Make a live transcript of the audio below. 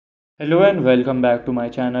Hello and welcome back to my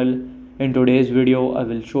channel. In today's video, I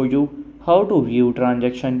will show you how to view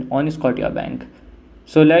transaction on Scotiabank.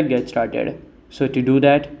 So let's get started. So to do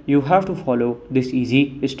that, you have to follow this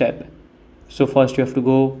easy step. So first you have to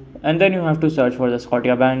go and then you have to search for the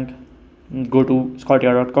Scotiabank. Go to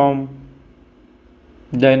scotia.com.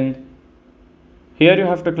 Then here you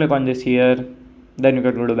have to click on this here. Then you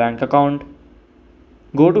can go to bank account.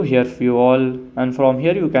 Go to here view all, and from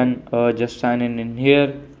here you can just sign in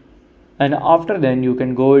here. And after then you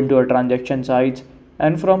can go into a transaction sites,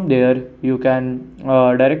 and from there you can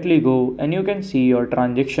directly go and you can see your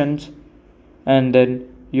transactions, and then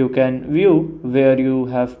you can view where you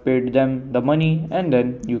have paid them the money, and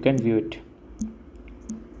then you can view it.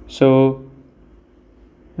 So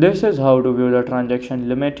this is how to view the transaction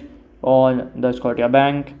limit on the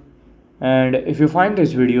Scotiabank. And if you find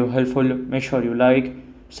this video helpful, make sure you like,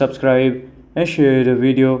 subscribe and share the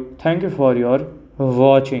video. Thank you for your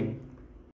watching.